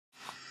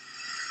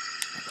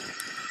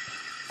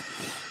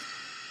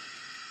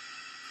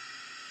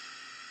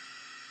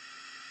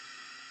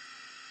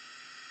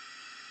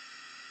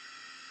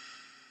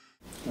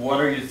what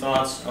are your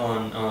thoughts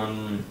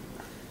on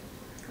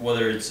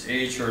whether it's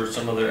age or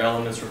some other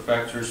elements or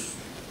factors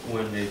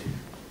when a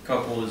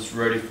couple is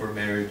ready for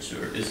marriage,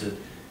 or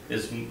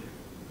is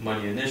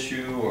money an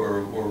issue,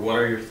 or what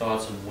are your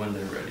thoughts on when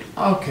they're ready?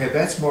 Okay,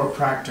 that's more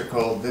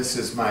practical. This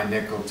is my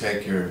nickel.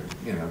 Take your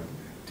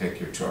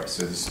choice.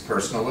 So this is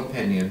personal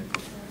opinion.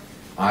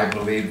 I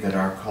believe that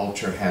our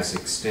culture has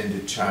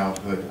extended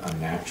childhood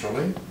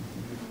unnaturally.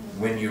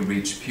 When you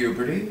reach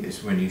puberty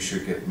is when you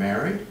should get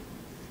married.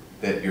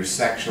 That your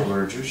sexual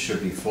urges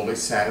should be fully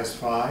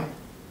satisfied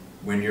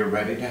when you're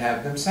ready to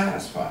have them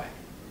satisfied.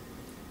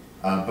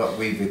 But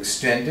we've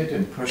extended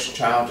and pushed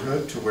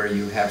childhood to where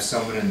you have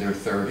someone in their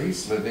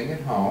 30s living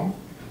at home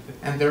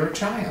and they're a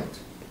child.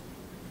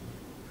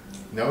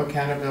 No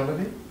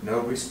accountability,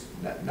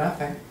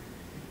 nothing.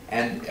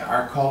 And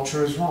our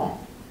culture is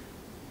wrong,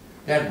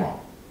 dead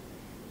wrong.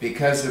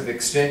 Because of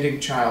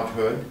extending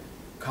childhood,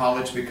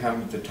 college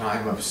becomes the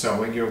time of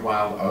sowing your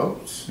wild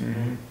oats,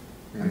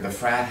 and the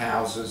frat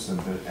houses,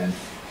 and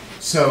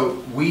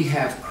so we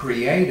have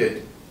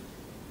created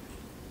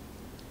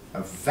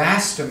a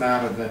vast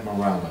amount of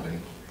immorality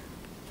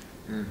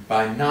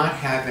by not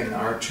having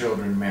our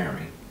children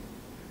marry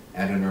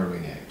at an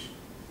early age.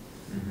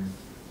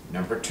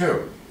 Number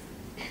two,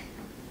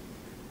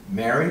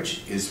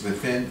 marriage is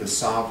within the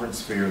sovereign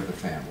sphere of the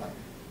family.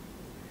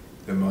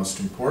 The most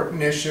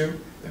important issue,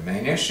 the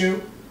main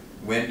issue,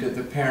 when did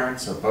the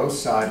parents of both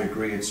sides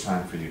agree it's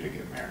time for you to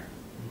get married?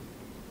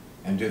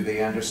 And do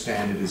they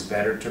understand it is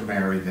better to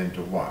marry than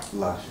to what?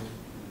 Lust.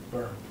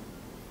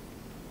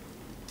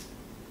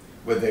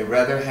 Would they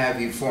rather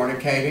have you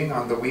fornicating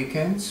on the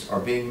weekends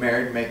or being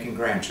married making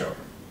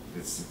grandchildren?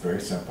 It's a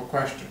very simple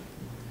question.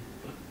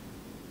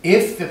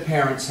 If the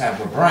parents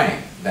have a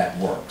brain, that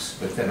works.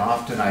 But then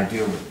often I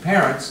deal with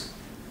parents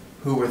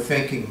who are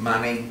thinking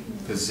money,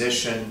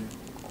 position,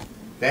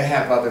 they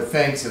have other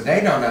things, and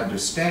they don't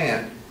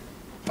understand.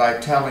 By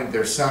telling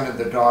their son and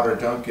their daughter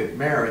don't get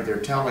married, they're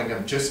telling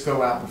them just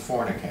go out and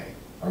fornicate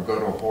or go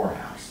to a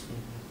whorehouse.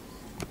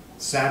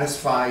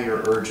 Satisfy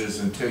your urges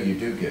until you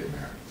do get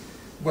married.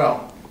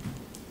 Well,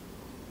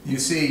 you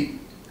see,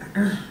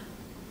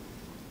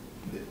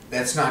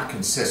 that's not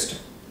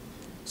consistent.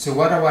 So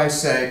what do I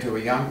say to a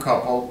young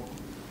couple,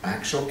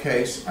 actual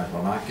case, I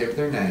will not give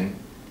their name,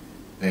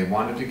 they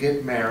wanted to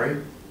get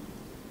married,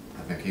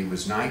 I think he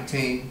was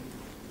 19,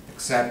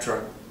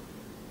 etc.,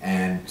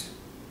 and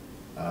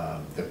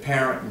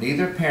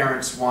neither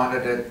parents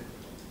wanted it.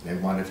 They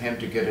wanted him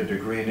to get a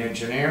degree in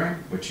engineering,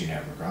 which he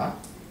never got,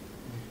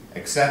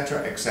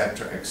 etc.,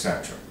 etc.,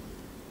 etc.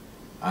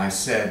 I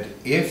said,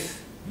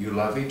 if you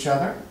love each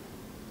other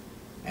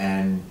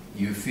and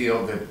you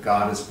feel that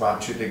God has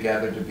brought you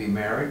together to be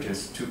married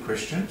as two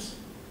Christians,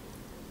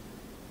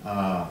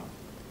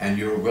 and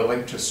you're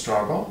willing to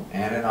struggle,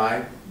 Ann and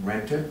I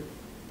rented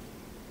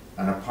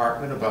an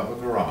apartment above a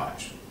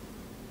garage.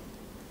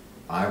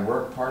 I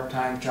worked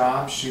part-time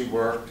jobs, she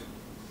worked,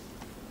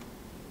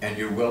 and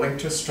you're willing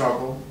to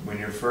struggle when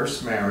you're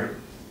first married,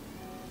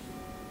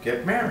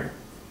 get married.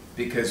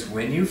 Because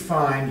when you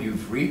find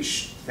you've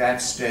reached that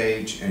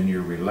stage in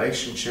your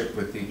relationship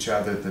with each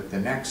other, that the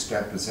next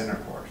step is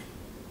intercourse.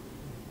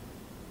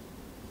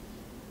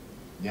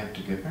 You have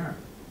to get married.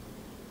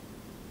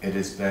 It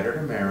is better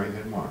to marry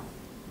than what?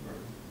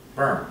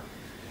 Burn.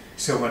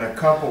 So when a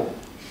couple,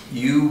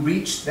 you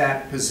reach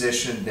that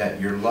position that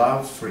your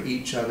love for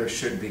each other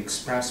should be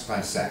expressed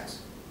by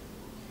sex,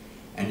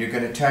 and you're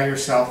going to tell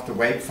yourself to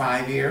wait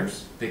 5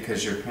 years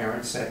because your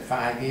parents said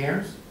 5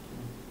 years?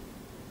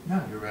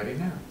 No, you're ready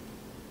now.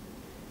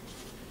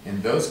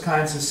 In those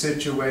kinds of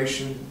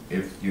situations,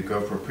 if you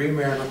go for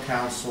premarital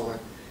counseling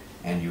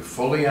and you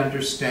fully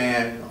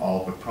understand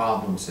all the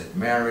problems at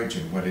marriage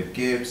and what it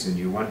gives, and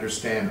you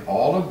understand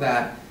all of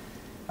that,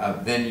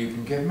 then you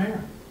can get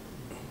married.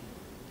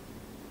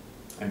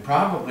 And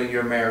probably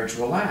your marriage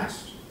will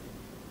last.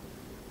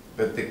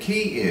 But the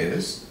key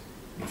is,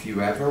 if you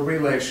have a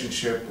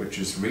relationship which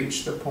has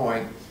reached the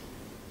point,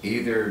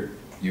 either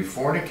you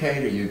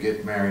fornicate or you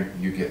get married,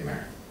 you get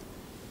married.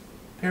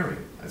 Period.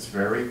 That's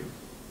very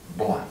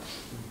blunt.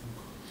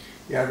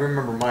 Yeah, I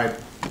remember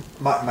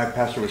my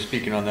pastor was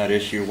speaking on that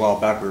issue a while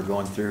back. We were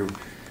going through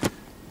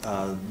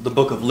the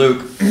book of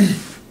Luke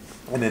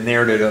and the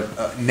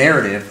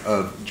narrative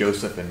of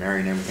Joseph and Mary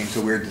and everything.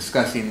 So we were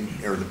discussing,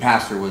 or the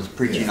pastor was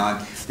preaching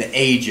on the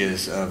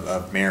ages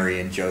of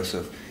Mary and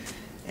Joseph.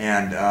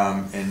 And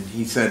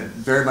he said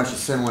very much a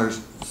similar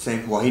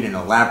same. Well, he didn't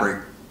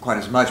elaborate quite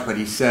as much, but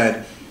he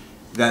said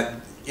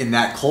that in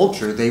that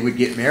culture they would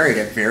get married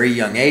at very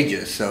young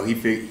ages. So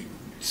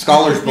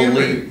scholars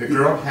believe the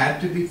girl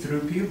had to be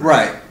through puberty.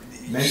 Right.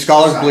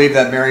 Scholars believe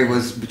that Mary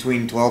was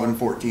between 12 and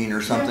 14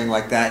 or something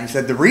like that. And he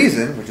said the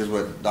reason, which is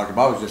what Dr.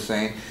 Bob was just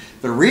saying,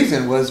 the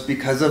reason was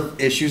because of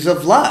issues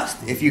of lust.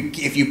 If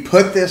you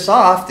put this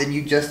off, then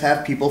you just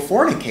have people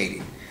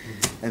fornicating.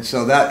 And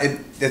so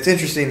that's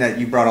interesting that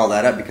you brought all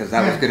that up, because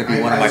that was going to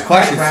be one of my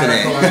questions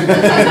today.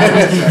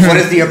 What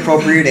is the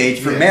appropriate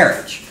age for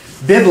marriage?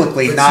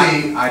 Biblically, but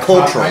not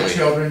culturally. I taught my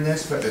children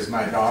this, but as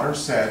my daughter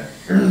said,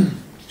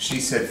 She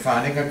said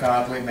finding a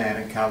godly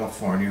man in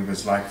California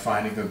was like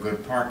finding a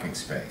good parking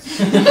space.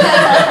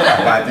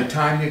 By the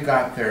time you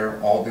got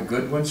there, all the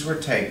good ones were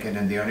taken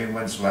and the only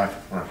ones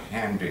left were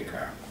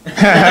handicapped.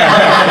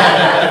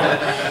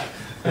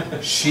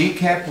 She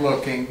kept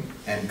looking,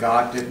 and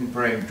God didn't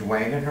bring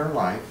Dwayne in her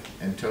life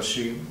until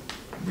she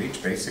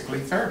reached basically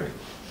 30,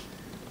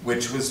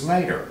 which was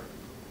later.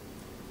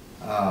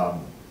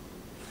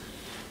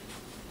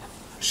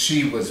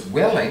 She was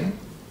willing,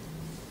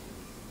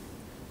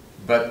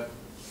 but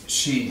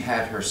she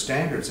had her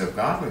standards of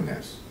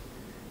godliness.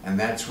 And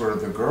that's where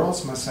the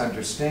girls must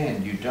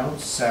understand, you don't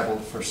settle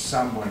for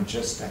someone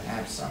just to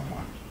have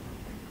someone.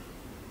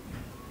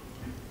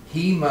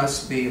 He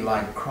must be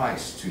like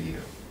Christ to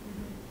you.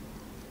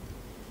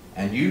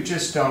 And you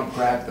just don't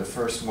grab the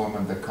first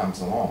woman that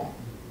comes along.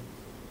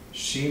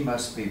 She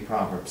must be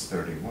Proverbs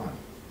 31.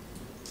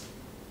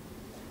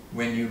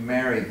 When you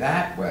marry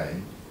that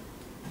way,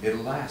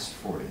 it'll last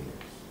 40 years.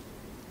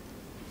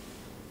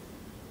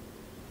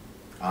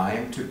 I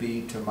am to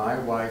be to my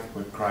wife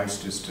what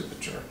Christ is to the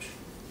church.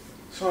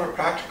 So on a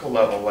practical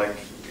level, like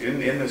in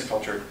this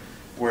culture,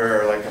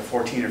 where like a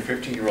 14 or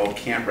 15-year-old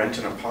can't rent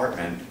an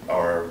apartment,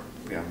 or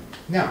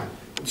No.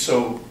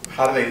 So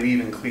how do they leave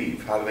and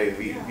cleave? How do they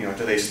leave?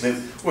 Do they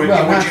live? Would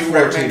Not you 14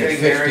 recommend or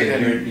getting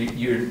married? 15.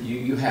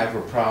 You have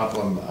a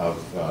problem of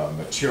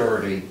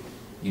maturity.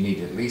 You need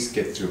to at least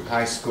get through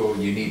high school.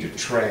 You need a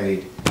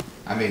trade.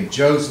 I mean,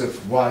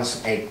 Joseph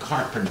was a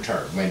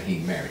carpenter when he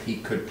married. He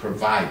could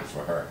provide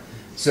for her.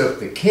 So if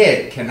the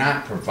kid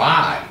cannot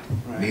provide,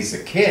 and he's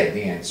a kid,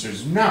 the answer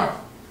is no.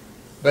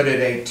 But at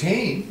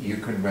 18, you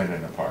can rent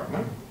an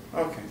apartment.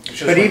 Okay.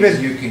 But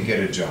even You can get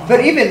a job.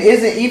 But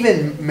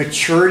isn't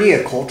maturity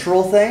a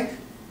cultural thing?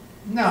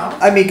 No.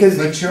 I mean, because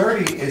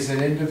maturity is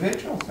an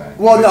individual thing.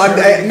 well,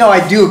 no,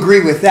 I do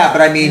agree with that.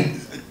 But I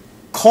mean,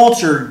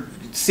 culture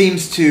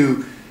seems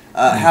to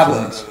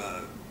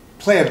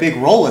play a big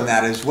role in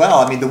that as well.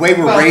 I mean, the way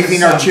we're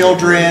raising our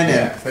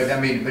children, but I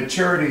mean,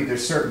 maturity.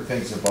 There's certain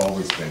things have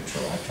always been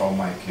true. I told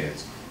my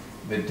kids,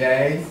 the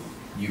day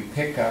you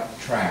pick up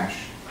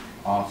trash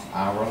off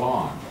our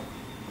lawn,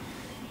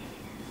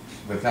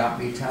 without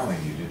me telling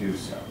you to do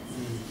so,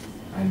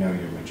 I know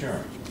you're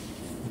mature.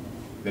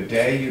 The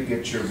day you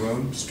get your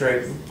room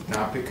straightened,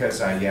 not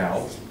because I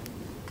yelled,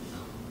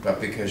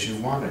 but because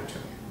you wanted to.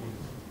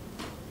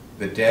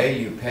 The day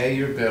you pay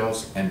your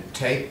bills and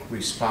take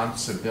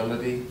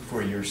responsibility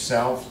for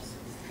yourself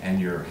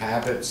and your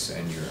habits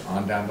and your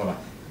on down the line,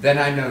 then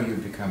I know you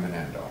become an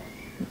adult.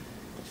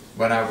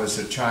 When I was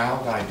a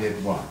child, I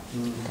did what?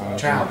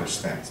 Childish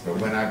things. But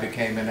when I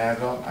became an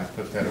adult, I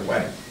put that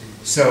away.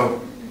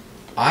 So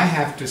I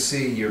have to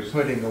see you're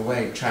putting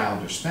away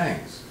childish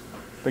things.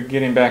 But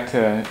getting back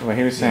to what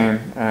he was saying,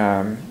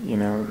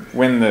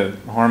 when the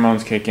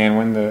hormones kick in,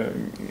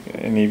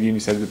 and you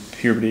said the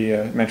puberty,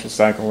 menstrual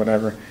cycle,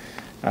 whatever,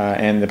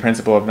 and the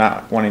principle of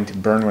not wanting to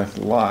burn with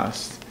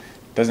lust,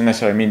 doesn't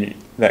necessarily mean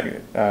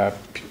that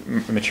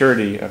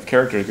maturity of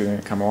character is going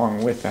to come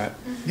along with that.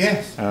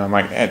 Yes.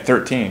 Like at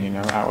 13,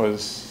 I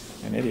was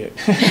an idiot.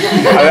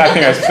 I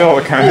think I was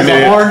still kind of an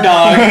idiot. a horn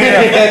dog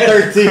at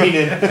 13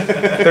 and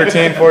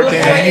 13, 14.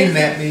 Annie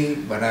met me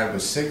when I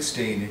was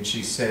 16, and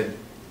she said,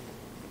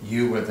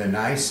 "You were the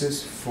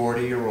nicest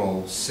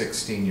 40-year-old,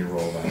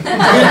 16-year-old I know."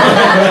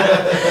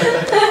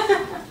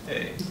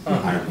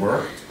 I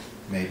worked,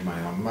 made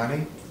my own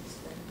money,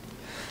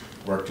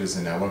 worked as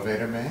an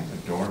elevator man, a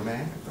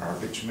doorman, a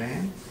garbage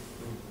man.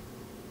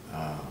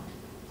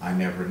 I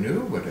never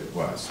knew what it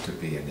was to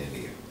be an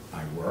idiot.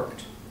 I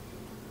worked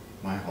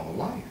my whole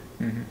life.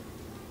 Mm-hmm.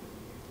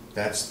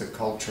 That's the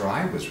culture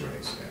I was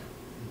raised in.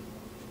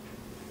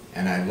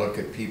 And I look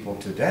at people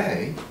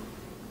today,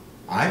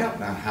 I don't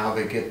know how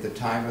they get the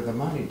time or the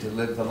money to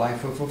live the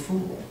life of a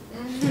fool.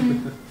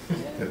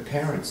 The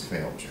parents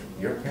failed you.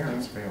 Your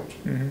parents failed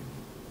you. Mm-hmm.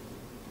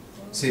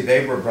 See,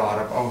 they were brought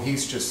up, oh,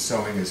 he's just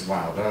sowing his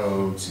wild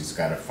oats, he's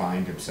got to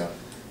find himself.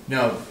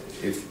 No,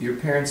 if your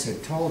parents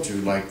had told you,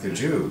 like the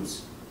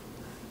Jews,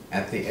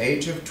 at the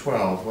age of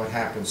 12, what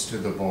happens to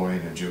the boy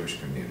in a Jewish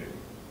community?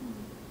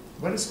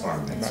 What is bar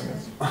mitzvah?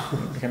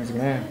 He becomes a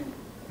man.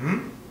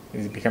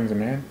 He becomes a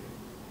man.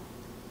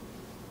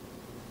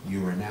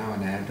 You are now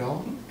an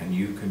adult, and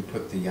you can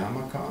put the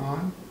yarmulke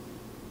on.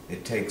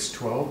 It takes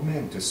 12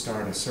 men to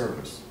start a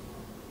service.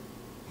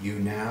 You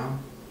now,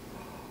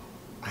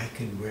 I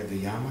can wear the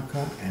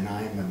yarmulke, and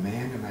I am a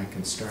man, and I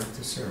can start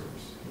the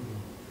service.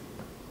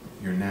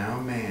 You're now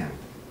a man.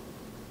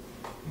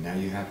 Now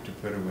you have to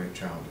put away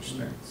childish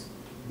things.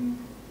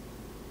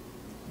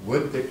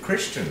 Would that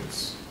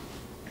Christians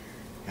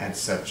had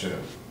such a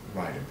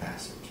rite of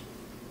passage.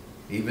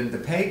 Even the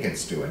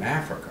pagans do in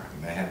Africa.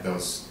 They have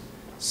those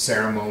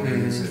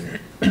ceremonies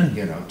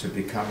and, to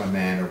become a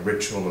man, a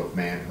ritual of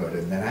manhood,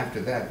 and then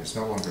after that, it's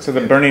no longer. So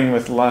the burning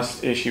with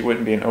lust issue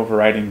wouldn't be an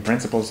overriding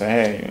principle. Say,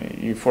 hey,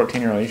 you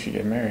 14-year-old, you should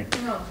get married.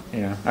 No.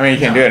 I mean, you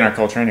can't do it in our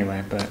culture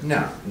anyway. But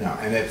No.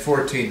 And at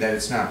 14, that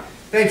it's not.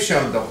 They've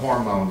shown the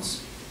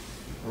hormones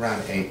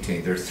around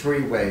 18. There are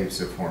 3 waves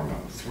of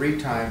hormone. 3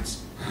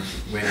 times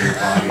when your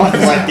body Like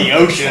is the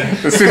out. ocean.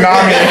 The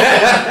tsunami.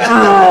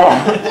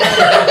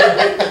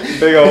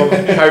 Big old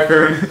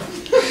typhoon.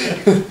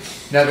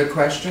 Another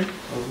question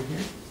over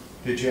here?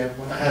 Did you have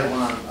one? I had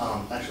one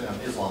on, actually on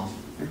Islam.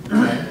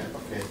 Okay.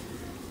 Okay.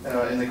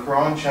 In the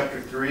Quran,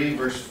 chapter 3,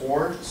 verse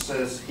 4, it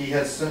says, He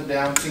has sent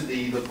down to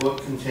thee the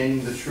book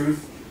containing the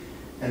truth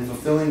and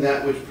fulfilling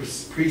that which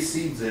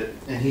precedes it,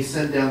 and He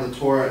sent down the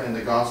Torah and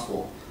the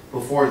Gospel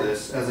before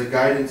this as a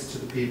guidance to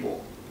the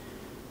people.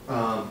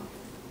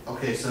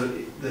 Okay, so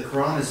the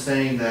Quran is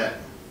saying that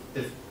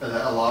if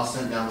that Allah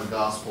sent down the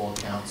Gospel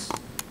accounts,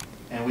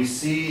 and we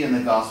see in the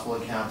Gospel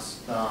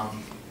accounts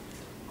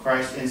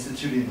Christ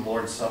instituting the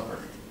Lord's Supper,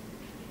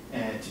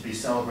 and to be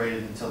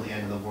celebrated until the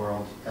end of the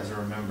world as a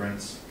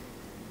remembrance.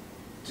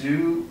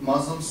 Do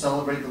Muslims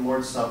celebrate the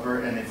Lord's Supper?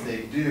 And if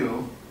they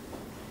do,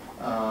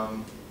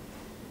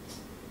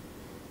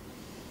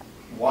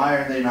 why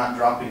are they not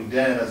dropping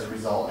dead as a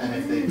result? And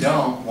if they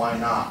don't, why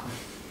not?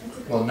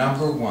 Well,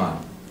 number one,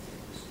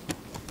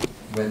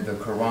 when the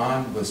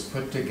Quran was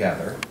put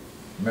together,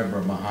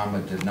 remember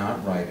Muhammad did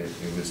not write it,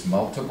 it was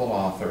multiple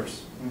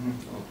authors.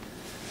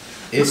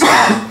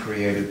 Islam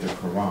created the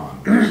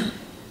Quran,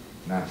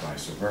 not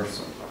vice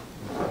versa.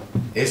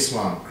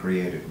 Islam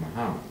created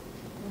Muhammad.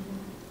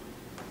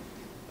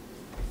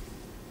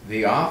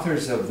 The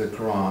authors of the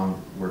Quran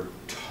were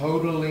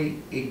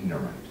totally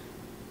ignorant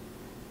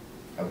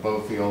of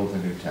both the Old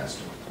and New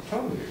Testament.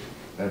 Totally ignorant.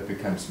 That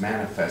becomes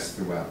manifest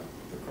throughout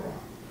the Quran.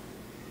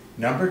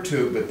 Number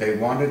two, but they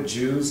wanted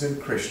Jews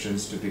and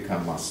Christians to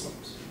become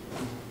Muslims.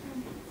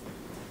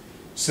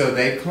 So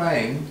they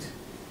claimed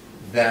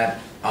that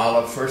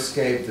Allah first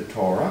gave the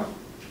Torah.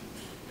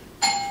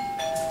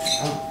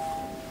 Oh.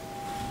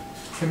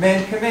 Come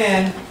in, come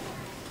in.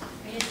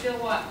 Are you still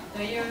what?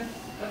 Are you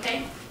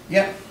okay?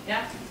 Yep.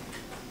 Yeah?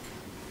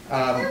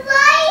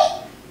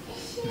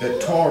 The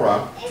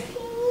Torah,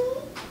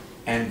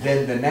 and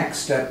then the next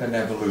step in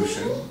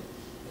evolution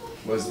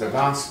was the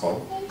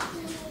Gospel,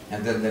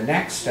 and then the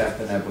next step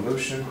in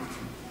evolution,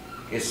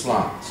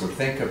 Islam. So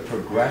think of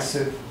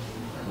progressive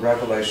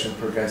revelation,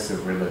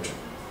 progressive religion.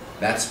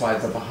 That's why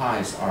the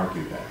Baha'is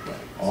argue that way.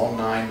 All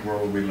 9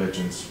 world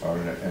religions are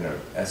in an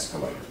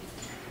escalator.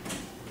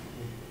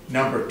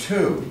 Number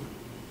two,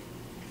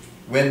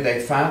 when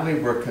they finally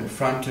were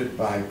confronted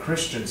by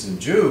Christians and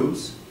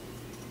Jews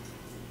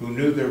who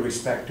knew their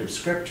respective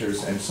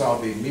scriptures and saw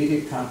the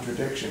immediate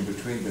contradiction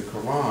between the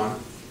Quran,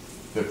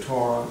 the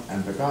Torah,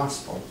 and the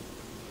Gospel,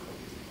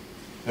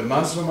 the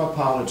Muslim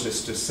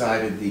apologists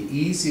decided the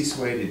easiest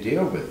way to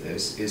deal with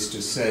this is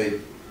to say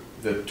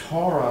the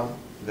Torah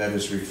that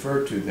is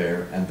referred to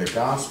there and the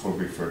Gospel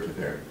referred to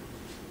there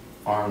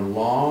are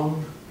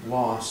long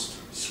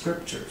lost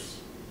scriptures.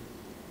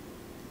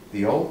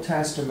 The Old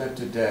Testament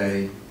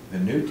today, the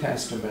New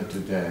Testament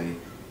today,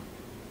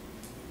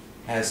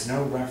 has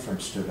no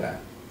reference to that.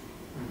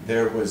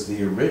 There was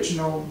the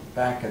original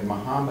back in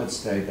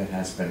Muhammad's day that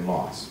has been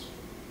lost.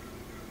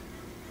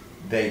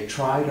 They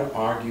try to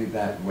argue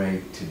that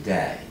way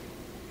today.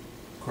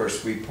 Of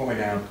course, we point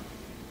out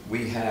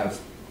we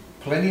have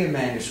plenty of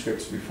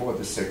manuscripts before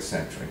the 6th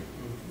century,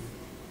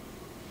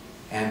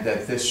 and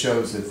that this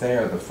shows that they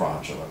are the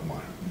fraudulent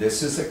one.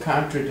 This is a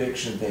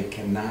contradiction they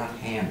cannot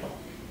handle.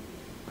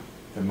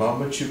 The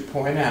moment you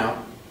point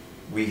out,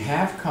 we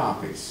have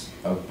copies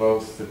of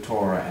both the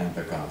Torah and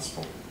the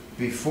Gospel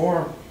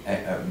before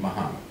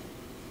Muhammad.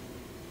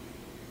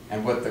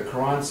 And what the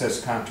Quran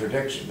says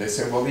contradiction. They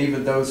say, well,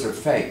 even those are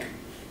fake.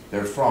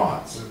 They're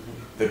frauds.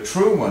 The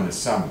true one is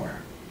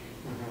somewhere.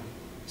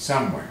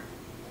 Somewhere.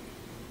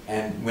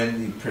 And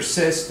when you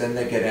persist, then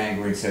they get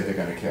angry and say they're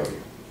going to kill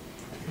you.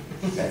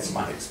 That's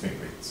my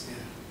experience.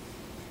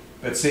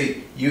 But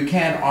see, you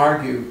can't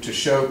argue to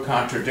show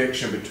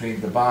contradiction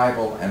between the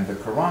Bible and the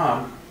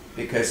Quran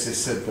because they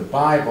said the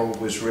Bible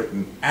was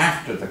written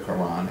after the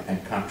Quran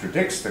and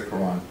contradicts the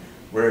Quran,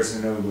 whereas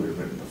the New was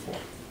written before.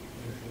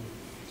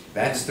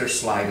 That's their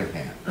sleight of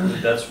hand.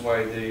 That's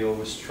why they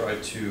always try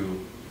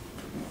to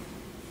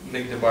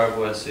make the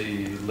Bible as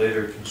a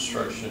later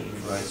construction,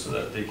 right, so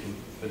that they can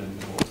fit in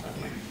the whole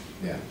time.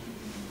 Yeah.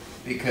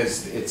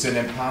 Because it's an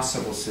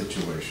impossible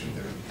situation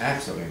there.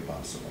 Absolutely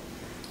impossible.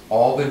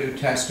 All the New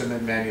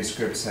Testament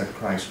manuscripts have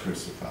Christ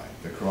crucified.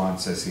 The Quran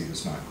says he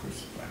was not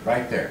crucified.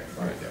 Right there.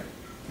 Right there.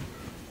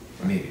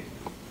 Immediately.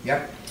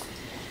 Yep.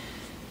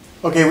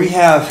 Okay, we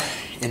have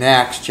in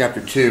Acts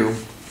chapter 2,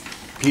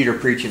 Peter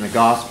preaching the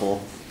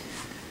gospel.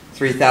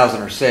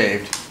 3,000 are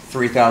saved.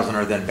 3,000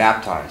 are then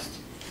baptized.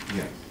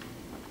 Yeah.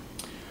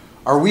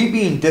 Are we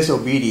being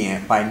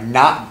disobedient by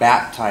not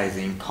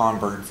baptizing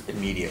converts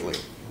immediately?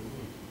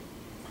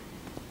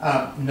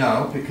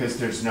 No, because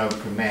there's no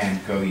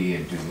command, go ye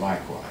and do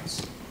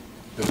likewise.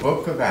 The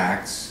book of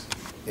Acts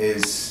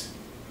is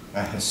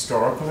a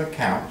historical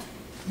account,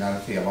 not a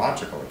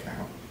theological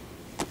account,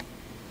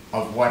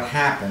 of what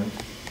happened.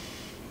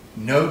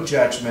 No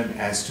judgment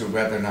as to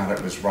whether or not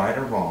it was right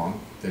or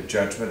wrong. The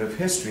judgment of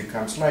history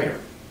comes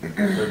later.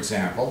 For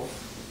example,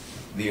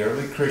 the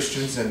early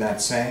Christians in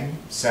that same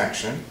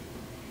section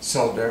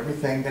sold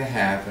everything they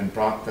have and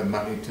brought the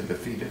money to the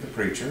feet of the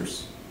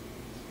preachers,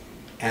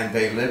 and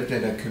they lived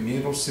in a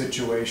communal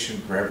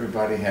situation where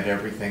everybody had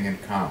everything in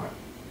common.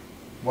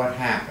 What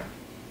happened?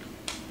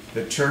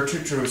 The Church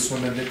of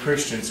Jerusalem and the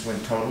Christians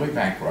went totally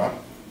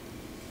bankrupt.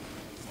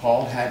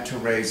 Paul had to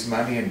raise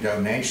money and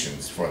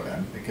donations for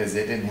them because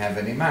they didn't have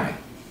any money,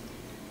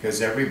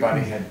 because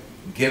everybody had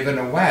given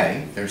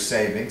away their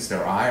savings,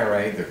 their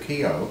IRA, their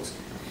Q-As.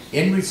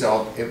 In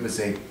result, it was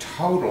a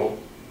total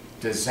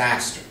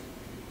disaster.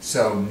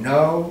 So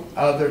no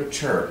other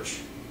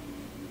church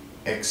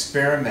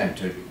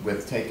experimented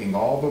with taking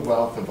all the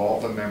wealth of all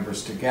the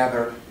members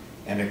together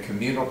in a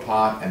communal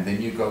pot, and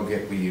then you go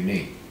get what you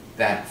need.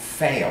 That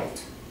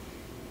failed.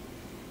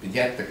 But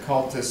yet the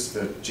cultists,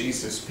 the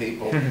Jesus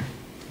people,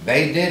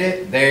 they did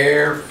it,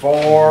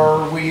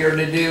 therefore we are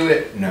to do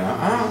it.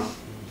 No,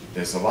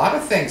 there's a lot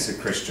of things that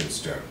Christians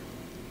do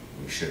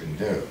we shouldn't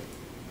do.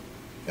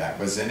 That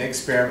was an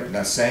experiment.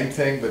 The same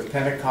thing with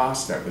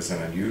Pentecost. That was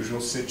an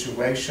unusual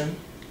situation.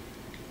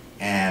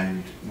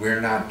 And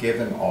we're not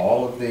given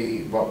all of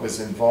what was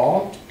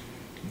involved.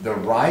 The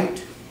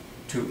right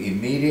to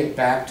immediate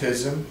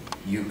baptism,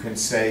 you can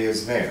say,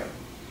 is there.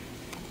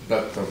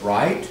 But the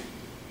right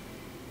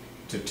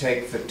to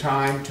take the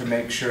time to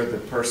make sure the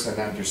person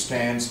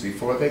understands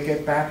before they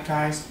get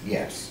baptized,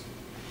 yes.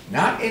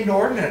 Not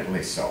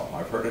inordinately so.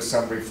 I've heard of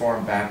some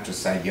Reformed Baptists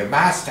say, you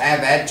must have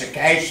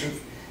education,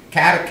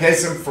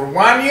 catechism for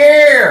 1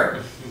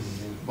 year.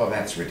 Well,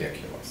 that's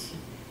ridiculous.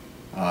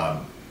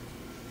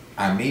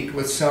 I meet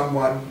with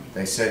someone,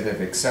 they say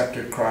they've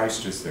accepted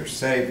Christ as their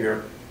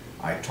Savior.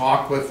 I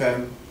talk with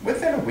them.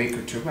 Within a week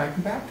or two, I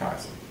can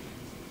baptize them,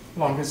 as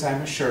long as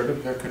I'm assured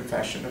of their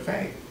confession of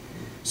faith.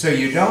 So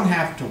you don't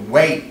have to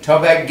wait till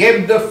they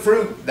give the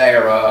fruit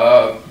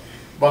thereof.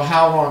 Well,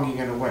 how long are you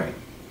going to wait?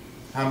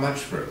 How much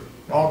fruit?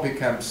 It all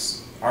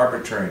becomes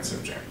arbitrary and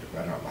subjective.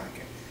 I don't like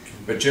it.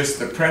 But just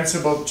the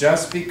principle,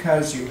 just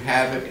because you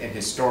have it in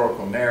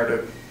historical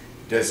narrative,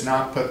 does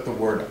not put the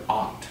word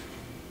ought.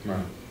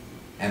 Right.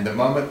 And the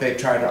moment they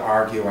try to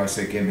argue, I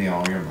say, give me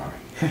all your money.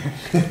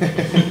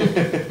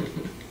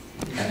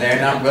 And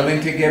they're not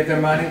willing to give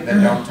their money,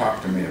 then don't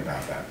talk to me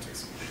about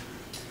baptism.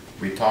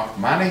 We talk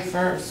money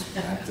first,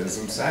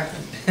 baptism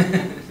second.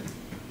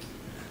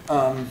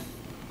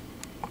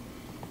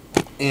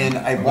 And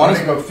I want want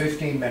to go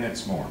 15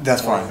 minutes more.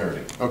 That's fine.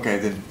 4:30. Okay,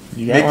 then.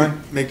 You got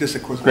one? Make this a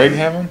quick Greg one.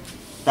 have one?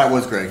 That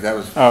was Greg. That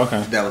was. Oh,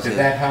 okay. That was Did it.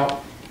 that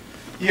help?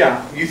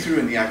 Yeah, you threw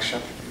in the Acts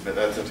chapter, but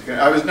that's okay.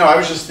 I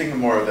was just thinking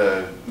more of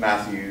the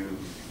Matthew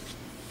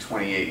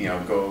 28. You know,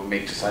 go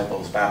make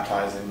disciples,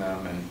 baptizing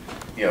them,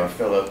 and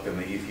Philip and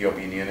the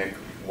Ethiopian eunuch.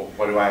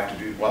 What do I have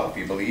to do? Well, if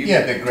you believe.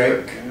 Yeah, the great. do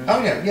it.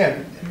 Oh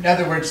yeah. In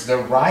other words, the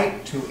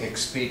right to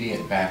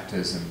expedient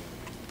baptism.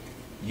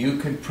 You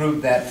can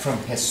prove that from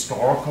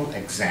historical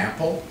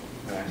example,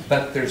 Right.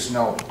 but there's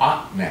no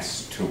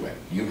oughtness to it.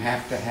 You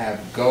have to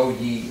have go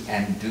ye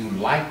and do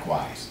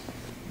likewise.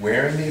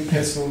 Where in the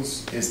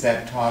epistles is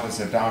that taught as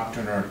a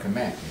doctrine or a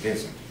command? It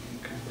isn't.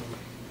 Okay.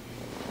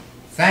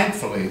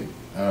 Thankfully,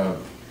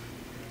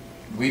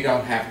 we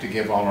don't have to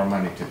give all our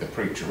money to the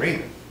preacher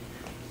either.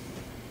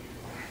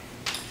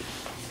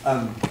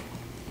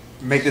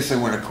 Make this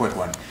one a quick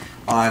one.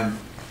 I'm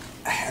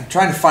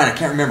trying to find, I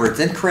can't remember. It's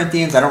in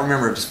Corinthians. I don't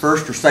remember if it's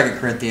 1st or 2nd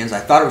Corinthians. I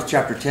thought it was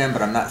chapter 10,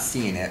 but I'm not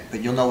seeing it.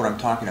 But you'll know what I'm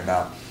talking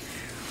about.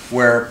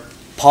 Where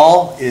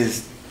Paul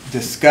is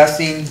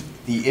discussing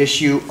the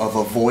issue of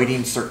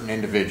avoiding certain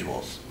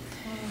individuals.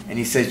 And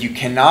he says you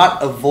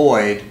cannot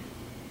avoid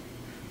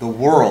the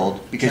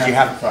world because you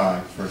have...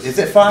 Chapter 5. Is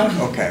it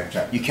 5?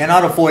 Okay. You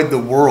cannot avoid the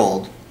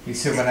world. He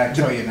said, when I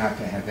tell you not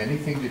to have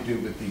anything to do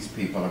with these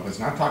people, I was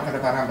not talking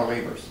about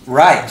unbelievers.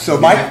 Right. So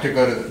You'd have to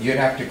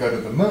go to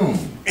the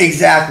moon.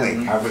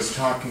 Exactly. I was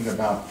talking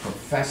about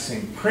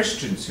professing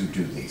Christians who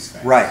do these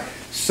things. Right.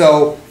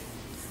 So,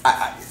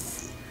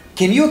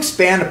 can you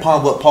expand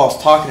upon what Paul's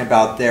talking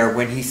about there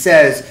when he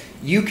says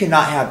you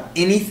cannot have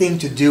anything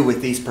to do with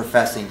these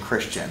professing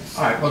Christians?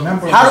 All right. Well,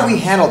 number one. How do we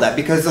handle that?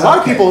 Because a lot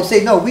of Okay. people will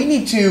say, no, we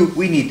need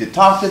to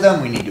talk to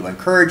them. We need to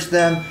encourage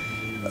them.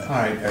 All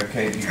right.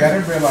 Okay. You got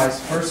to realize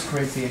 1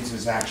 Corinthians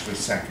is actually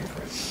 2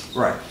 Corinthians.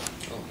 Right.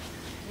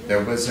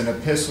 There was an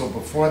epistle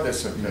before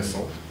this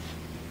epistle,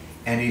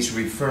 and he's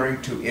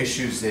referring to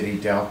issues that he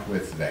dealt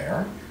with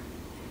there,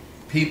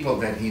 people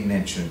that he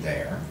mentioned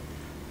there,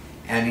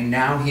 and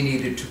now he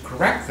needed to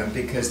correct them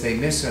because they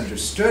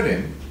misunderstood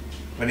him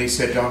when he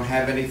said, don't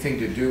have anything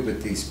to do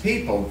with these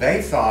people.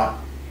 They thought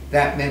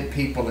that meant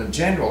people in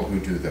general who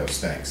do those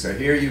things. So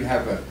here you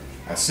have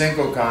a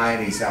single guy,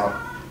 and he's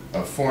out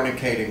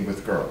fornicating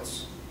with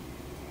girls.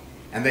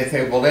 And they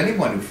say, well,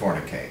 anyone who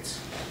fornicates.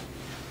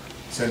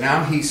 So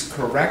now he's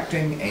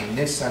correcting a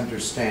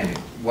misunderstanding.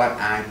 What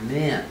I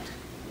meant,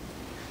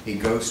 he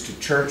goes to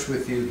church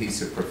with you,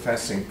 he's a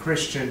professing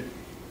Christian,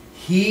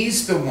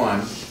 he's the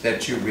one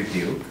that you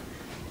rebuke.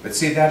 But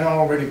see, that had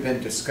already been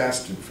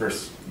discussed in the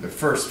first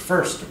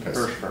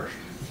epistle. First.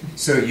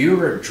 So you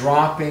are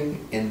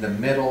dropping in the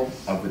middle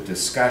of a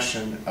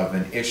discussion of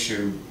an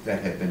issue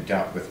that had been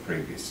dealt with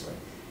previously.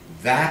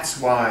 That's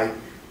why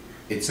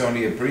It's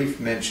only a brief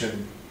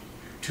mention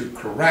to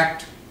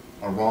correct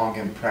a wrong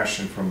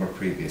impression from a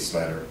previous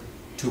letter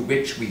to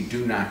which we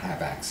do not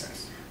have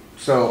access.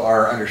 So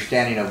our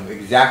understanding of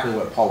exactly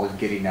what Paul was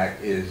getting at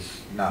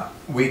is not.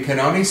 We can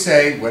only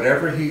say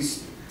whatever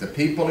the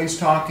people he's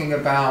talking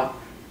about,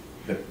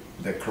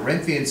 the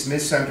Corinthians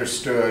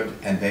misunderstood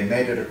and they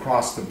made it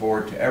across the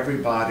board to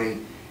everybody,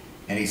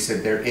 and he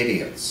said they're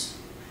idiots.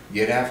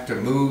 You'd have to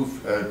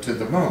move to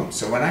the moon.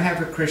 So when I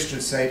have a Christian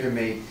say to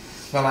me,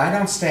 well, I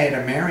don't stay at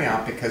a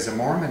Marriott because a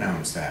Mormon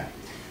owns that,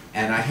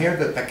 and I hear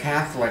that the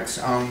Catholics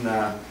own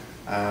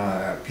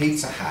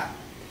Pizza Hut,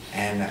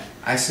 and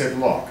I said,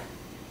 look,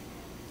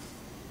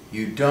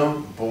 you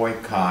don't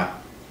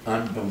boycott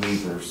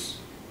unbelievers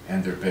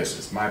and their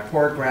business. My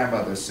poor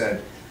grandmother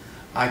said,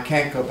 I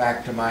can't go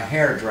back to my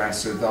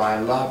hairdresser, though I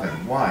love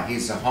him. Why?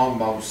 He's a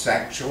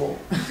homosexual.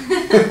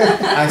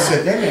 I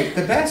said, they make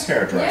the best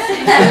hairdressers.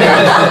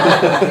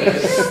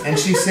 And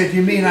she said,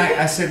 you mean,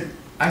 I said,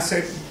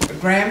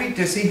 Grammy,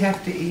 does he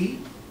have to eat?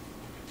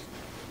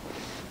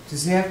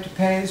 Does he have to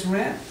pay his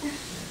rent?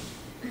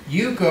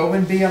 You go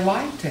and be a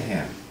light to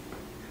him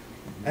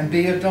and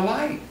be a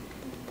delight.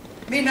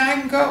 I mean, I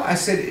can go. I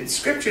said,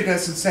 Scripture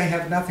doesn't say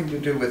have nothing to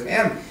do with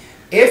him.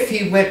 If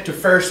he went to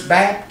First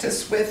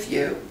Baptist with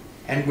you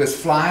and was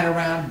flying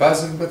around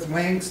buzzing with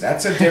wings,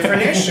 that's a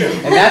different issue.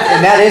 And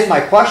that is my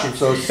question.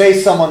 So say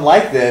someone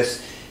like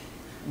this,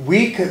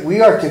 we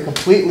are to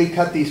completely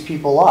cut these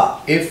people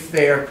off. If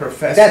they are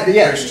professing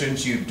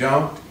Christians, you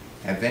don't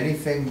have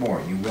anything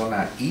more. You will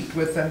not eat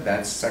with them.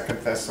 That's 2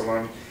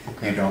 Thessalonians.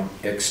 Okay. You don't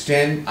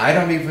extend. I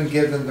don't even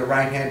give them the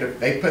right hand. If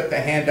they put the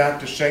hand out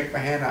to shake my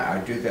hand, I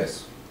do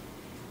this.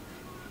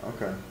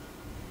 Okay.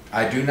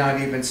 I do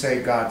not even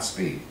say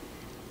Godspeed.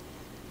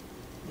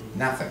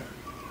 Nothing.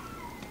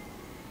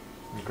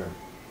 Okay.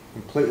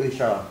 Completely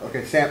shut off.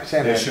 Okay, Sam.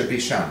 They should be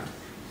shunned.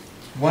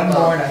 One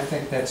more, and I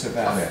think that's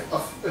about it.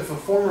 If a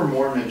former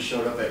Mormon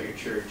showed up at your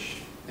church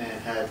and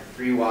had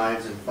 3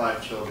 wives and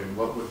 5 children,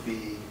 what would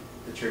be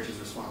the church's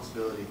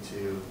responsibility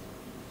to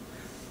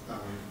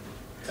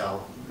tell?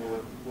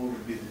 What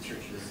would be the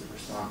church's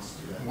response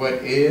to that? What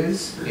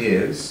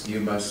is you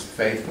must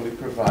faithfully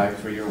provide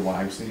for your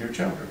wives and your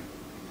children.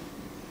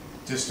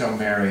 Just don't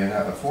marry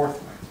a 4th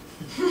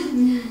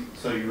one.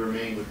 So you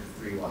remain with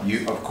the 3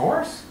 wives? Of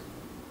course.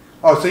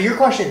 Oh, so your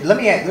question, let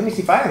me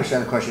see if I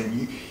understand the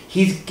question.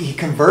 He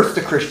converts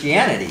to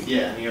Christianity.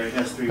 Yeah, and he already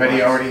has 3 wives. But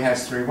he already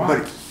has 3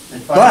 wives.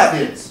 And 5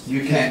 kids.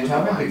 You can't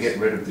tell him to get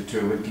rid of the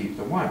 2 and keep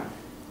the 1.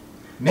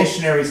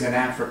 Missionaries in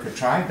Africa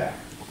tried that.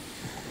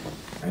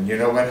 And you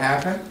know what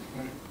happened?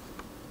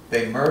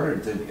 They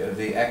murdered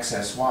the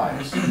excess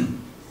wives.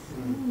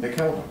 They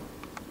killed them.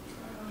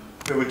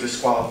 It would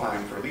disqualify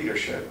him for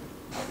leadership,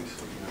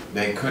 obviously.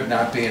 They could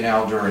not be an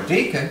elder or a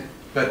deacon,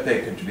 but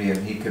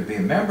he could be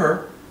a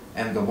member,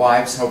 and the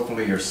wives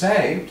hopefully are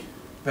saved,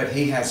 but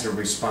he has a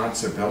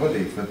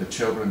responsibility for the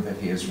children that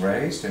he has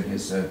raised and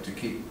to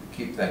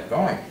keep that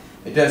going.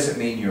 It doesn't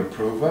mean you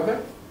approve of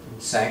it,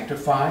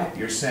 sanctify it.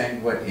 You're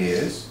saying what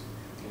is.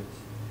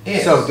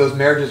 So those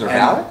marriages are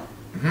valid?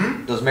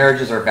 Mm-hmm. Those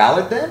marriages are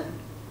valid then?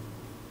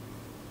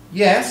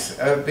 Yes,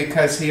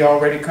 because he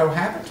already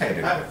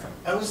cohabitated with them.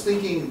 I was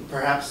thinking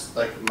perhaps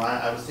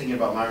I was thinking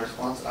about my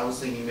response. I was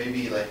thinking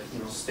maybe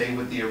stay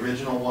with the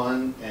original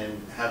one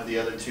and have the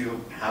other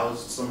 2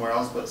 housed somewhere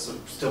else, but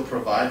still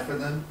provide for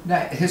them.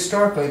 Now,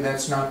 historically,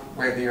 that's not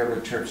where the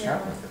early church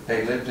dealt with it.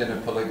 They lived in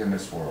a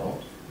polygamous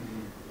world,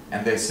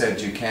 and they said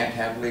you can't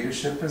have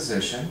leadership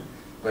position,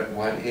 but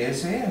what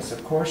is.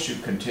 Of course, you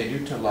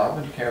continue to love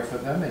and care for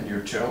them and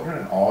your children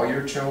and all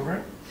your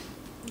children.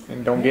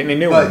 And don't get any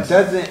new But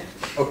ones.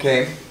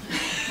 okay.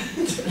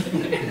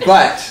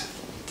 But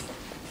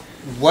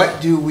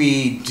what do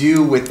we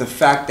do with the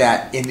fact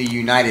that in the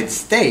United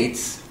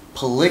States,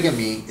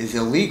 polygamy is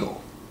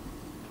illegal?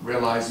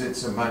 Realize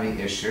it's a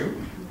money issue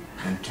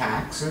and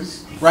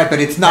taxes. Right, but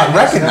it's not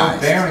recognized. It has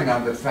no bearing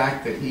on the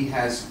fact that he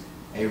has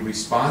a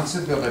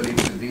responsibility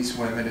to these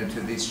women and to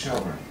these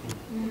children.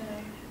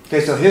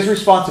 Okay, so his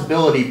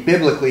responsibility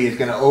biblically is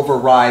going to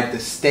override the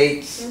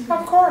state's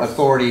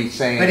authority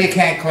saying... But he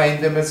can't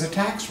claim them as a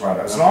tax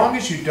writer. As long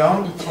as you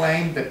don't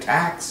claim the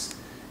tax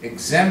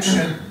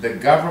exemption, the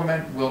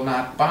government will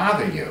not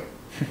bother you.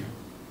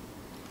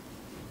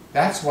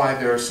 That's why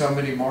there are so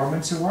many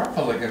Mormons who are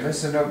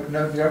polygamous and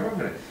no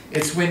government.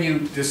 It's when you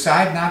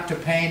decide not to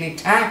pay any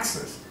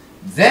taxes,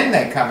 then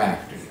they come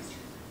after you.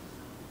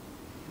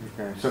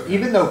 Okay, so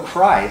even though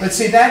Christ... But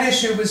see, that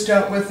issue was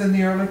dealt with in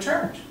the early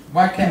church.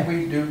 Why can't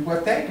we do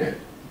what they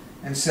did?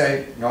 And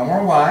say, no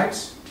more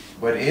wives.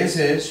 What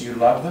is, you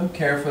love them,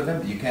 care for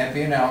them. You can't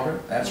be an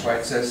elder. That's why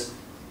it says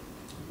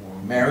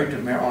married to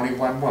only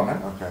 1 woman.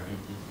 Okay.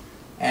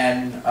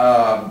 And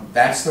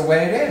that's the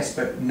way it is.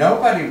 But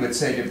nobody would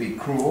say to be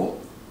cruel,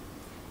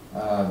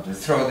 to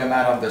throw them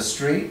out on the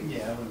street,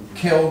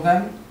 kill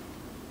them.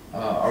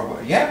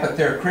 But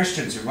there are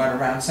Christians who run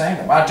around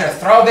saying, well, just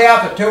throw the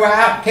other 2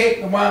 out and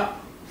keep the 1.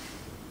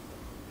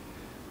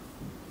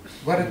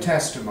 What a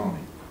testimony.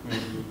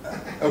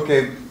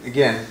 Okay,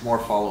 again, more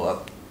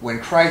follow-up. When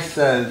Christ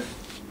says,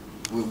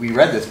 we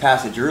read this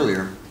passage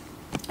earlier,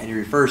 and he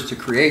refers to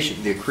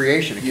creation. The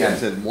creation account Yeah.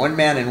 said one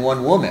man and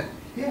one woman.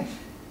 Yeah.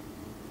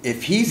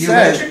 If he You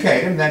says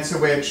educate him, that's the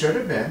way it should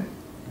have been.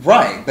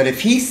 right, but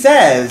if he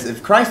says,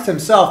 if Christ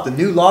himself, the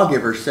new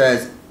lawgiver,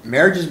 says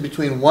marriage is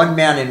between one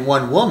man and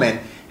one woman,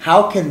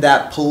 how can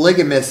that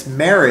polygamous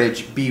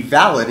marriage be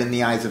valid in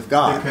the eyes of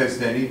God? Because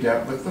then he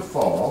dealt with the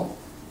fall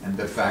and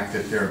the fact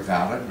that there are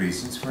valid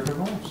reasons for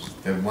divorce.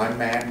 That one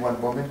man,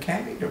 one woman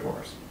can be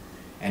divorced.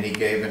 And he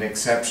gave an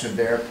exception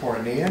there,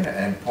 porneia,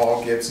 and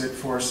Paul gives it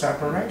for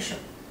separation.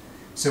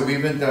 So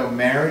even though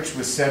marriage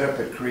was set up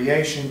at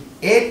creation,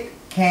 it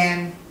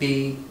can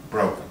be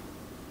broken.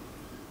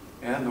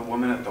 And the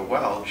woman at the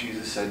well,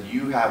 Jesus said,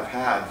 you have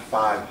had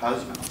 5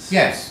 husbands.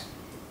 Yes.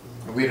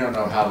 We don't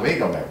know how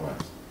legal that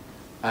was.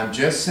 I'm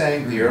just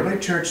saying the early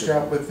church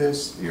dealt with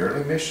this, the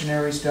early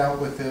missionaries dealt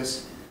with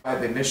this.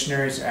 The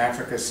missionaries in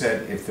Africa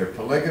said if they're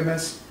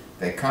polygamous,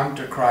 they come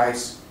to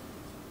Christ,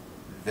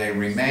 they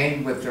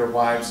remain with their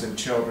wives and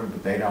children,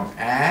 but they don't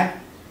add,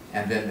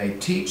 and then they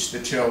teach the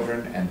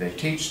children and they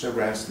teach the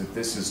rest that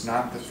this is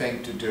not the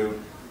thing to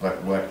do,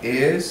 but what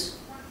is,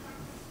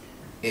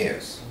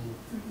 is.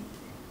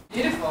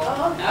 Beautiful.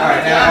 All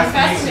right, now I'm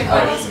fascinated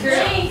by these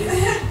Girlies.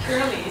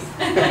 girlies.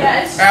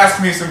 Yeah, it's,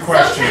 Ask me some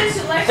questions. sometimes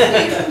it likes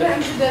me,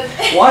 sometimes it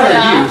doesn't. Why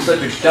Yeah. are you such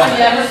a dumbass?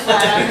 Yeah, we're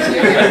flat.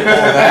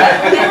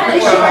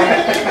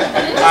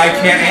 I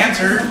can't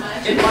answer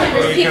Keep it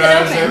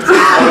because open. it's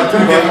a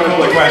too difficult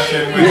a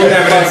question with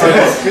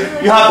evidence.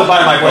 You have to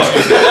buy my book.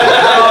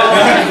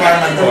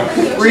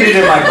 Read it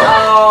in my book.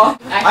 Oh.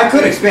 I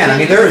could expand. I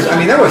mean,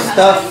 there was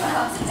stuff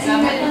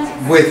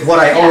with what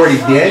I already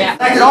did. Yeah.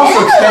 I could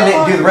also extend it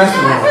and do the rest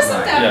of it. It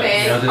wasn't that Yeah.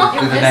 big.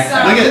 Do the next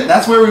Look at it,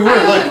 that's where we were,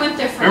 look.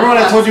 Remember when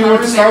I told you we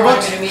went to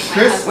Starbucks?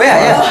 Chris?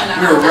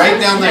 Yeah, We were right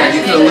down there,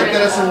 you could've looked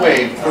at us and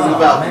waved from the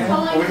balcony,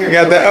 over here. You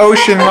got the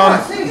ocean on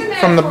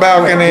from the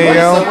balcony,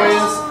 yo.